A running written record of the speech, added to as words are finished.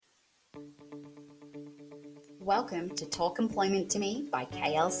Welcome to Talk Employment to Me by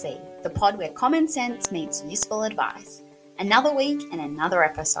KLC, the pod where common sense meets useful advice. Another week and another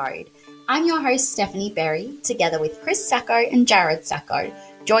episode. I'm your host, Stephanie Berry, together with Chris Sacco and Jared Sacco.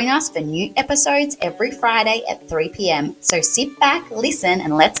 Join us for new episodes every Friday at 3 p.m. So sit back, listen,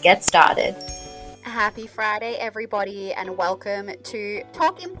 and let's get started. Happy Friday, everybody, and welcome to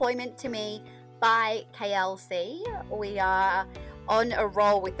Talk Employment to Me by KLC. We are on a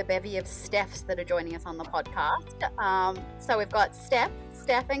roll with the bevy of Stephs that are joining us on the podcast. So we've got Steph,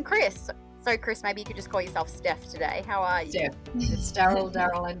 and Chris. So Chris, maybe you could just call yourself Steph today. How are you? Steph. It's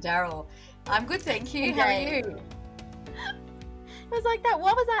Daryl, and Daryl. I'm good, thank you. How are you? It was like that.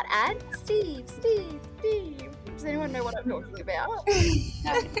 What was that ad? Steve. Does anyone know what I'm talking about?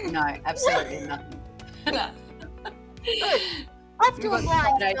 No, absolutely nothing. No. Good. Off to a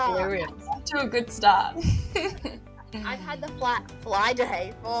flying start. To a good start. I've had the fly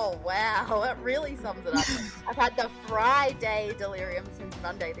day. Oh, wow. That really sums it up. I've had the Friday delirium since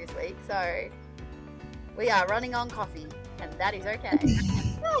Monday this week. So we are running on coffee, and that is okay.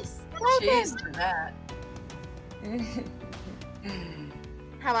 Yes. Cheers to that.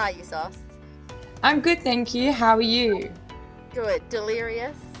 How are you, Sauce? I'm good, thank you. How are you? Good.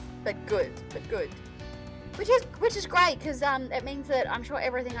 Delirious, but good. Which is great because it means that I'm sure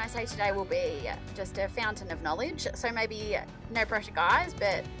everything I say today will be just a fountain of knowledge. So maybe no pressure, guys,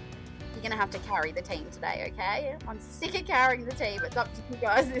 but you're going to have to carry the team today, okay? I'm sick of carrying the team. It's up to you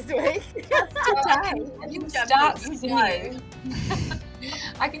guys this week.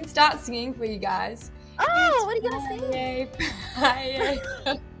 I can start singing for you guys. Oh, what are you going to sing?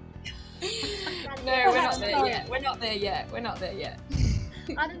 No, we're not there yet.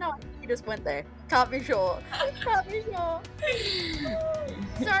 I don't know. You just went there. Can't be sure.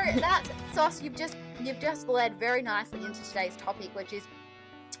 So that's Sauce. You've just led very nicely into today's topic, which is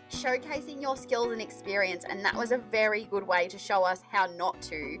showcasing your skills and experience, and that was a very good way to show us how not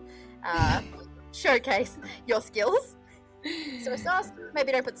to showcase your skills. So Sauce,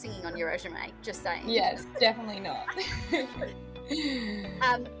 maybe don't put singing on your resume. Just saying. Yes, definitely not.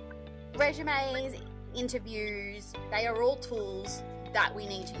 Resumes, interviews, they are all tools that we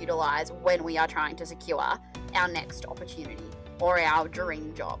need to utilize when we are trying to secure our next opportunity or our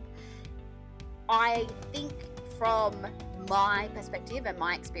dream job. I think from my perspective and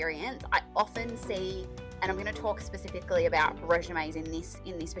my experience, I often see, and I'm going to talk specifically about resumes in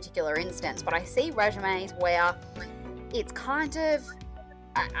this particular instance, but I see resumes where it's kind of,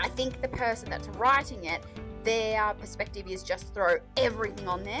 I think the person that's writing it, their perspective is just throw everything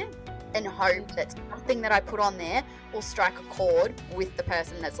on there and hope that something that I put on there will strike a chord with the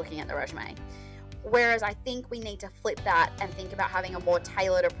person that's looking at the resume. Whereas I think we need to flip that and think about having a more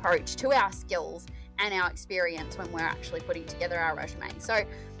tailored approach to our skills and our experience when we're actually putting together our resume. So,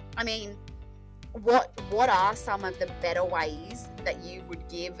 I mean, what are some of the better ways that you would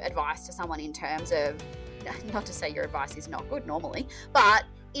give advice to someone in terms of, not to say your advice is not good normally, but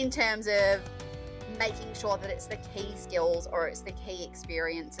in terms of making sure that it's the key skills or it's the key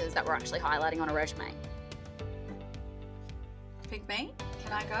experiences that we're actually highlighting on a resume? Pick me?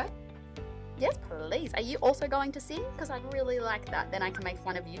 Can I go? Yes, please. Are you also going to sing? Because I'd really like that. Then I can make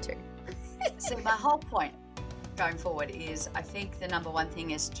fun of you too. See, my whole point going forward is I think the number one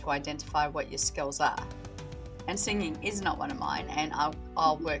thing is to identify what your skills are. And singing is not one of mine, and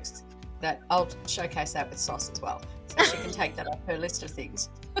I'll showcase that with Sauce as well. So she can take that off her list of things.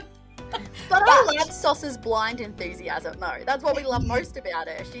 But I love Sauce's blind enthusiasm. No, that's what we love most about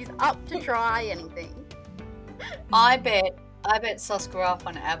her. She's up to try anything. I bet Sauce grew up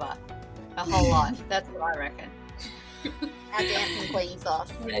on ABBA her whole life. That's what I reckon. Our dancing queen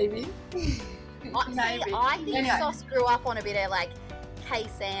Sauce. Maybe. I think Sauce grew up on a bit of like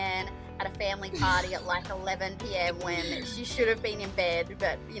K-San at a family party at like 11 p.m. when she should have been in bed,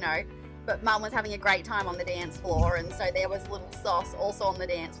 but Mum was having a great time on the dance floor, and so there was little Sauce also on the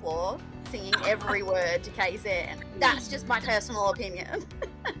dance floor singing every word to K-San. That's just my personal opinion.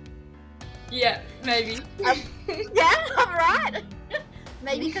 Yeah, maybe. Yeah, I'm right.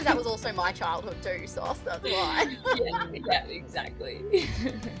 Maybe because that was also my childhood too, Sauce, that's why. Yeah, exactly.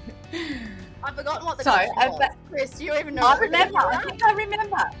 I've forgotten what the question was. Chris, do you even know? I think I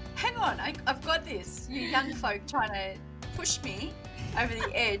remember. Hang on, I've got this. You young folk trying to push me over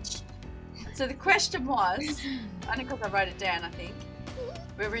the edge. So the question was, only because I wrote it down, I think,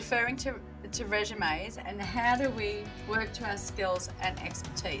 we're referring to resumes and how do we work to our skills and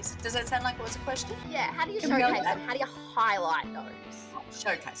expertise. Does that sound like it was a question? Yeah, how do you showcase them? How do you highlight those?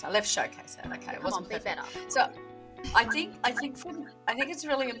 Showcase. I left showcase out. Okay, it wasn't perfect. Be better. So I think it's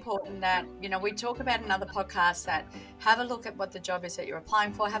really important that, you know, we talk about in other podcasts that have a look at what the job is that you're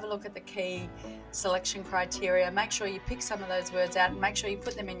applying for, have a look at the key selection criteria, make sure you pick some of those words out and make sure you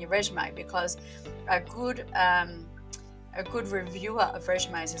put them in your resume, because a good reviewer of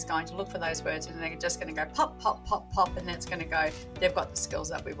resumes is going to look for those words and they're just going to go pop, pop, pop, pop, and then it's going to go, they've got the skills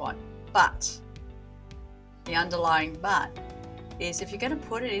that we want. But the underlying but is, if you're going to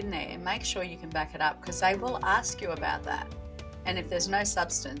put it in there, make sure you can back it up, because they will ask you about that. And if there's no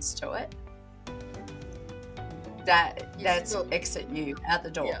substance to it, that's exit you out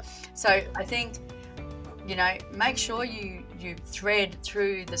the door. Yeah. So I think, you know, make sure you thread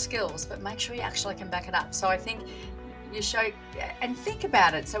through the skills, but make sure you actually can back it up. So I think you show and think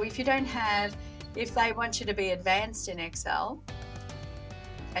about it. So if they want you to be advanced in Excel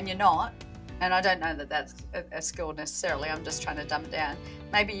and you're not, and I don't know that that's a skill necessarily, I'm just trying to dumb it down.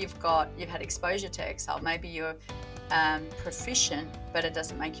 Maybe you've had exposure to Excel. Maybe you're proficient, but it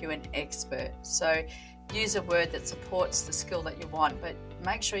doesn't make you an expert. So use a word that supports the skill that you want, but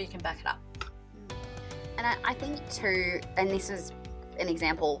make sure you can back it up. And I think too, and this is an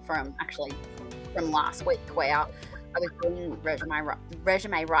example from last week, where I was doing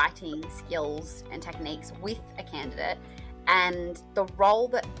resume writing skills and techniques with a candidate, and the role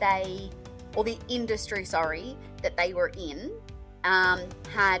that the industry that they were in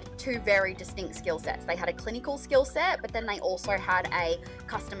had two very distinct skill sets. They had a clinical skill set, but then they also had a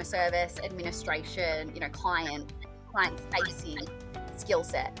customer service, administration, you know, client-facing skill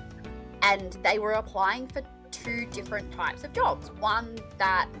set. And they were applying for two different types of jobs. One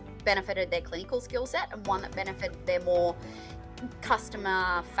that benefited their clinical skill set and one that benefited their more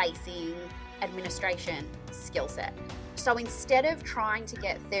customer-facing administration skill set. So instead of trying to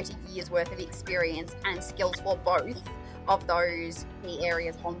get 30 years worth of experience and skills for both of those key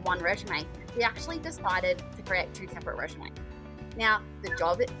areas on one resume, we actually decided to create two separate resumes. Now, the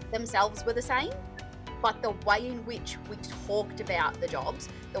job themselves were the same, but the way in which we talked about the jobs,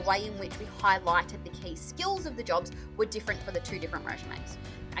 the way in which we highlighted the key skills of the jobs were different for the two different resumes.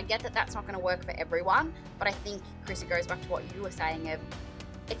 I get that that's not going to work for everyone, but I think, Chris, it goes back to what you were saying of,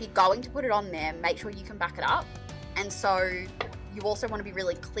 if you're going to put it on there, make sure you can back it up. And so you also want to be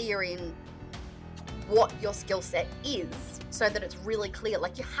really clear in what your skill set is, so that it's really clear.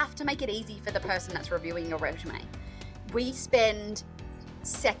 Like, you have to make it easy for the person that's reviewing your resume. We spend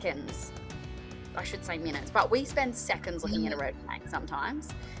seconds, I should say minutes, but we spend seconds looking at a resume sometimes.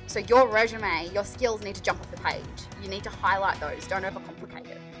 So your resume, your skills need to jump off the page. You need to highlight those. Don't overcomplicate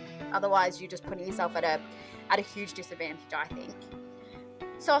it. Otherwise, you're just putting yourself at a huge disadvantage, I think.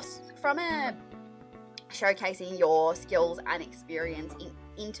 So from a showcasing your skills and experience in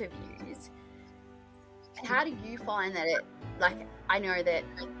interviews, how do you find that it, like, I know that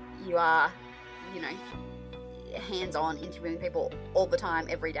you are, you know, hands-on interviewing people all the time,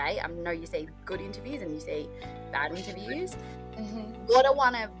 every day. I know you see good interviews and you see bad interviews. Mm-hmm.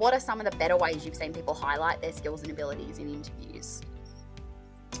 What are some of the better ways you've seen people highlight their skills and abilities in interviews?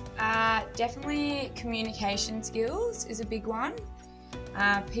 Definitely communication skills is a big one.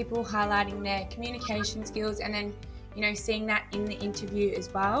 People highlighting their communication skills, and then, you know, seeing that in the interview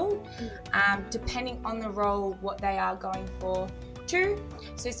as well, depending on the role, what they are going for too.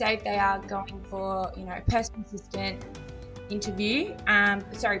 So say if they are going for, you know, a personal assistant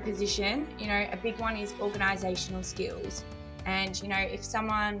position, you know, a big one is organizational skills. And, you know, if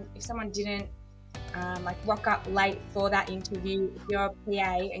someone didn't like rock up late for that interview, if you're a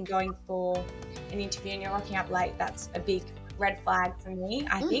PA and going for an interview and you're rocking up late, that's a big red flag for me,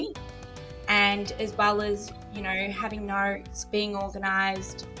 I think. And as well as, you know, having notes, being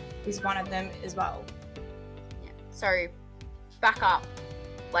organised is one of them as well. Yeah. So back up,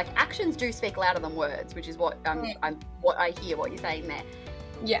 like, actions do speak louder than words, which is what what I hear what you're saying there.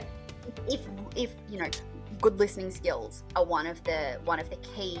 Yeah. If you know, good listening skills are one of the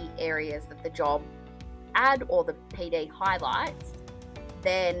key areas that the job ad or the PD highlights,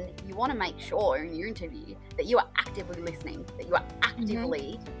 then you want to make sure in your interview that you are actively listening, that you are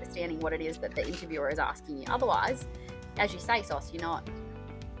actively understanding what it is that the interviewer is asking you. Otherwise, as you say, Sauce, you're not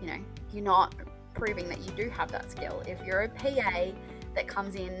proving that you do have that skill. If you're a PA that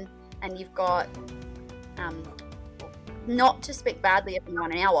comes in and you've got, not to speak badly of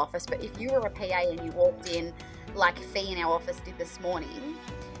anyone in our office, but if you were a PA and you walked in like Fee in our office did this morning,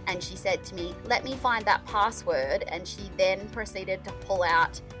 and she said to me, "Let me find that password," and she then proceeded to pull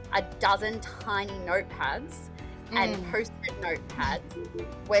out a dozen tiny notepads and post-it notepads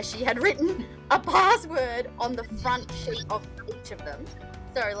where she had written a password on the front sheet of each of them.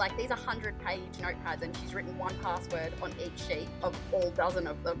 So, like, these 100-page notepads, and she's written one password on each sheet of all dozen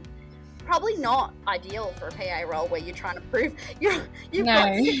of them. probably not ideal for a PA role where you're trying to prove you've No. got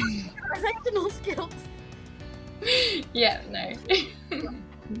organizational skills. Yeah, no.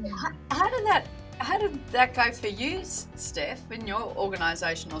 How did that go for you, Steph, in your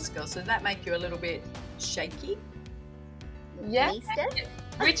organisational skills? Did that make you a little bit shaky? Yeah. Me, Steph?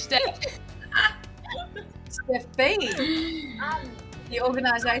 Which step? Steph B, the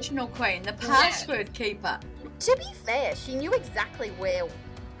organisational queen, the password keeper. To be fair, she knew exactly where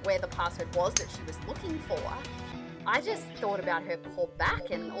the password was that she was looking for. I just thought about her poor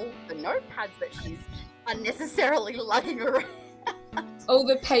back and all the notepads that she's unnecessarily lugging around. All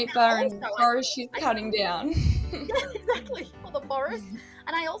the paper and Also, forest she's cutting down. Yeah, exactly, all the forest.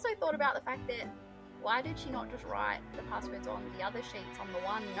 And I also thought about the fact that why did she not just write the passwords on the other sheets on the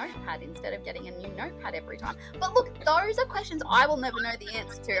one notepad instead of getting a new notepad every time? But look, those are questions I will never know the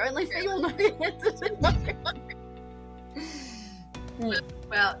answer to. Only Fee will know the answer to.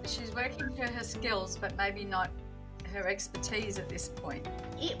 Well, she's working to her skills, but maybe not her expertise at this point.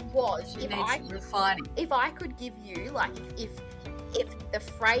 It was. She needs refining. If I could give you, like, if the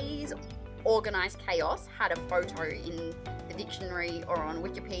phrase organised chaos had a photo in the dictionary or on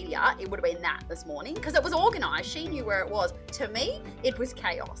Wikipedia, it would have been that this morning because it was organised. She knew where it was. To me, it was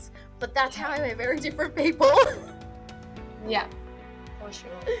chaos. But that's how we're very different people. Yeah, for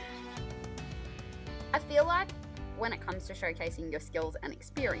sure. I feel like when it comes to showcasing your skills and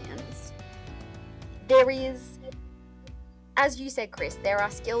experience, there is, as you said, Chris, there are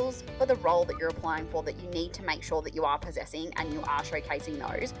skills for the role that you're applying for that you need to make sure that you are possessing and you are showcasing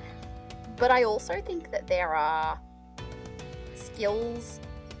those. But I also think that there are skills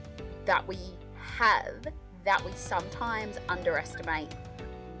that we have that we sometimes underestimate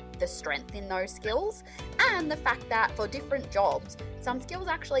the strength in those skills, and the fact that for different jobs, some skills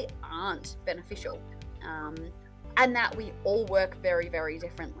actually aren't beneficial, and that we all work very, very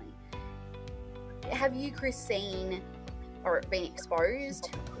differently. Have you, Chris, seen or been exposed?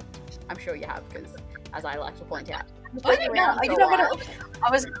 I'm sure you have, because as I like to point out,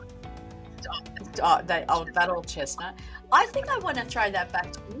 that old chestnut. I think I want to throw that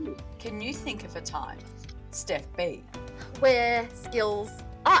back to you. Can you think of a time, Steph B, where skills?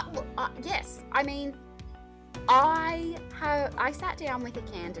 Yes. I mean, I sat down with a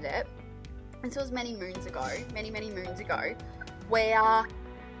candidate, and this was many moons ago, where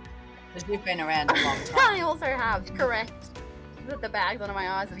because you've been around a long time. I also have, correct. The bags under my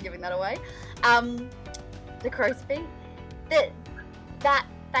eyes are giving that away. The crow's feet. That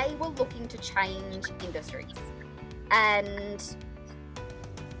they were looking to change industries, and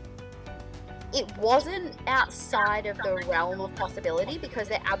it wasn't outside of the realm of possibility because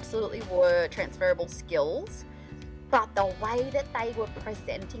there absolutely were transferable skills, but the way that they were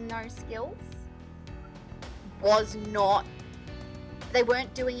presenting those skills was not, they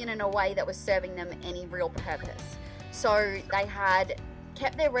weren't doing it in a way that was serving them any real purpose. So they had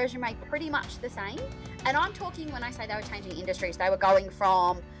kept their resume pretty much the same. And I'm talking, when I say they were changing industries, they were going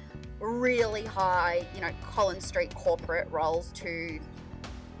from really high, Collins Street corporate roles to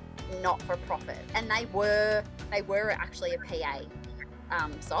not-for-profit. And they were actually a PA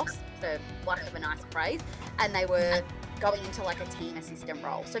sauce, for lack of a nice phrase. And they were going into like a team assistant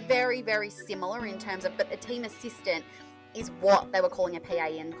role. So very, very similar in terms of, but the team assistant is what they were calling a PA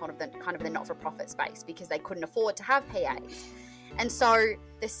in kind of the not-for-profit space because they couldn't afford to have PAs. And so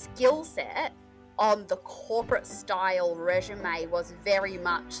the skill set on the corporate style resume was very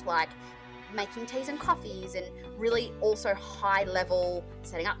much like making teas and coffees and really also high level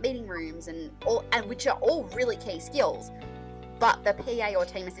setting up meeting rooms and which are all really key skills. But the PA or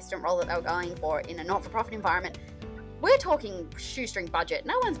team assistant role that they were going for in a not-for-profit environment, we're talking shoestring budget.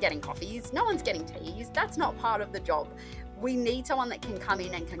 No one's getting coffees, no one's getting teas. That's not part of the job. We need someone that can come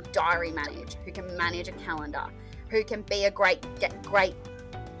in and can diary manage, who can manage a calendar, who can be a great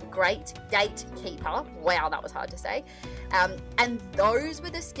gatekeeper. Wow, that was hard to say. And those were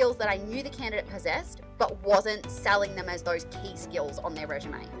the skills that I knew the candidate possessed, but wasn't selling them as those key skills on their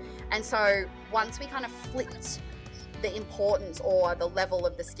resume. And so once we kind of flipped the importance or the level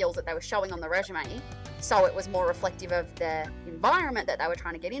of the skills that they were showing on the resume, so it was more reflective of the environment that they were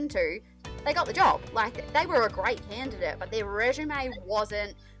trying to get into, they got the job. Like, they were a great candidate, but their resume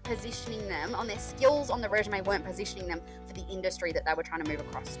wasn't positioning them, on their skills on the resume weren't positioning them for the industry that they were trying to move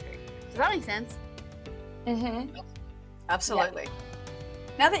across to. Does that make sense? Mm-hmm. Absolutely. Yeah.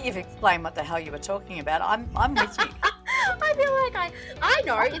 Now that you've explained what the hell you were talking about, I'm with you. I feel like I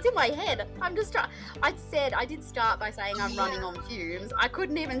know, it's in my head. I'm just I did start by saying I'm running on fumes. I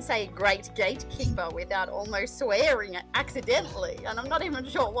couldn't even say great gatekeeper without almost swearing accidentally, and I'm not even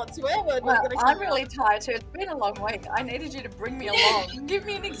sure what swear word was Well, going to come I'm really tired too. It's been a long week. I needed you to bring me along. Give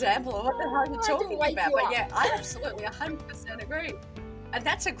me an example of what the hell you're talking wake about. you But up. yeah, I absolutely 100% agree. And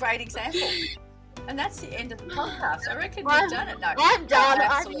that's a great example. And that's the end of the podcast. I reckon I'm- you've done it. No, I'm done.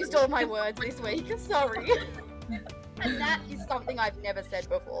 I've absolutely. used all my words this week. Sorry. And that is something I've never said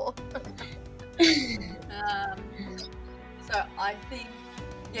before. So I think,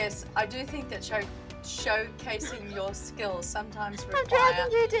 yes, I do think that showcasing your skills sometimes I'm require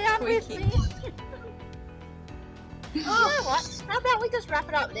dragging you down with tweaking. me. You know what? How about we just wrap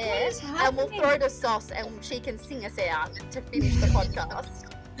it up there is and we'll happening? throw to Sauce and she can sing us out to finish the podcast.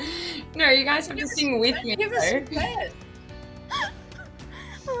 No, you guys have to sing with me. Give us though. some credit.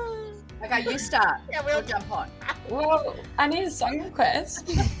 Okay, you start. Yeah, We'll we'll jump on. Well, I need a song request.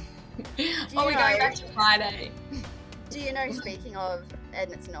 Oh, we're going back to Friday. Do you know, speaking of,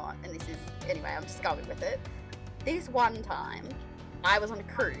 and it's not, and this is, anyway, I'm just going with it. This one time, I was on a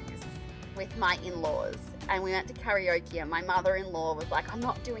cruise with my in-laws and we went to karaoke and my mother-in-law was like, I'm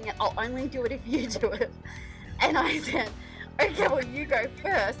not doing it, I'll only do it if you do it. And I said, okay, well, you go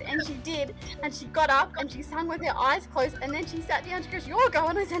first. And she did. And she got up and she sang with her eyes closed. And then she sat down. She goes, you're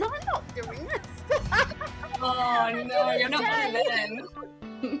going. I said, I'm not doing this. Oh no, you're not Yay.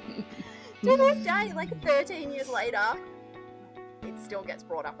 then. To this day, like 13 years later, it still gets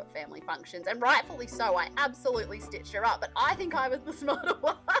brought up at family functions. And rightfully so. I absolutely stitched her up. But I think I was the smarter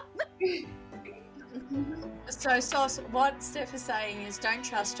one. So, Sauce, what Steph is saying is don't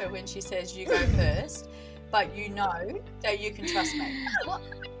trust her when she says you go first, but you know that you can trust me. What?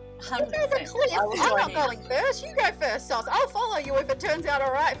 100%. There's a cliff. I will I'm join not in. going first. You go first, Sauce. I'll follow you if it turns out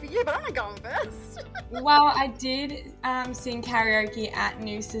all right for you, but I'm not going first. Well, I did sing karaoke at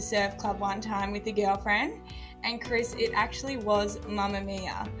Noosa Surf Club one time with a girlfriend, and Chris, it actually was Mamma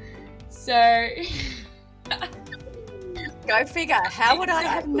Mia. So, Go figure. How would I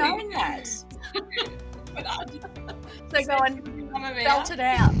have known that? So go on, Mamma Mia. belt it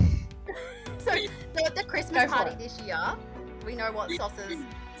out. So at the Christmas Go for party it. this year, we know what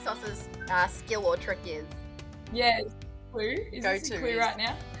Sauce's skill or trick is. Yeah, clue. Is Go this a to clue is- right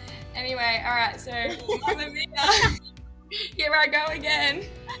now? Anyway, all right. So, Mamma Mia. Here I go again.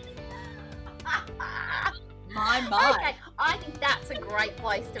 My. Okay, I think that's a great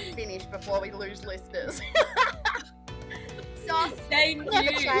place to finish before we lose listeners. Sauce, Thank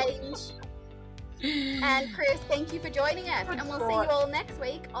never you. change. And Chris, thank you for joining us. Good And we'll see thought. you all next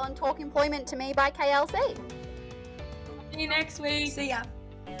week on Talk Employment to Me by KLC. See you next week. See ya.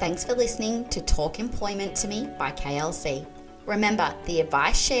 Thanks for listening to Talk Employment to Me by KLC. Remember, the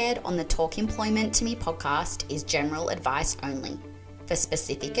advice shared on the Talk Employment to Me podcast is general advice only. For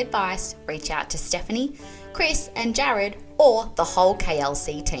specific advice, reach out to Stephanie, Chris, and Jared, or the whole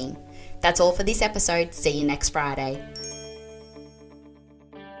KLC team. That's all for this episode. See you next Friday.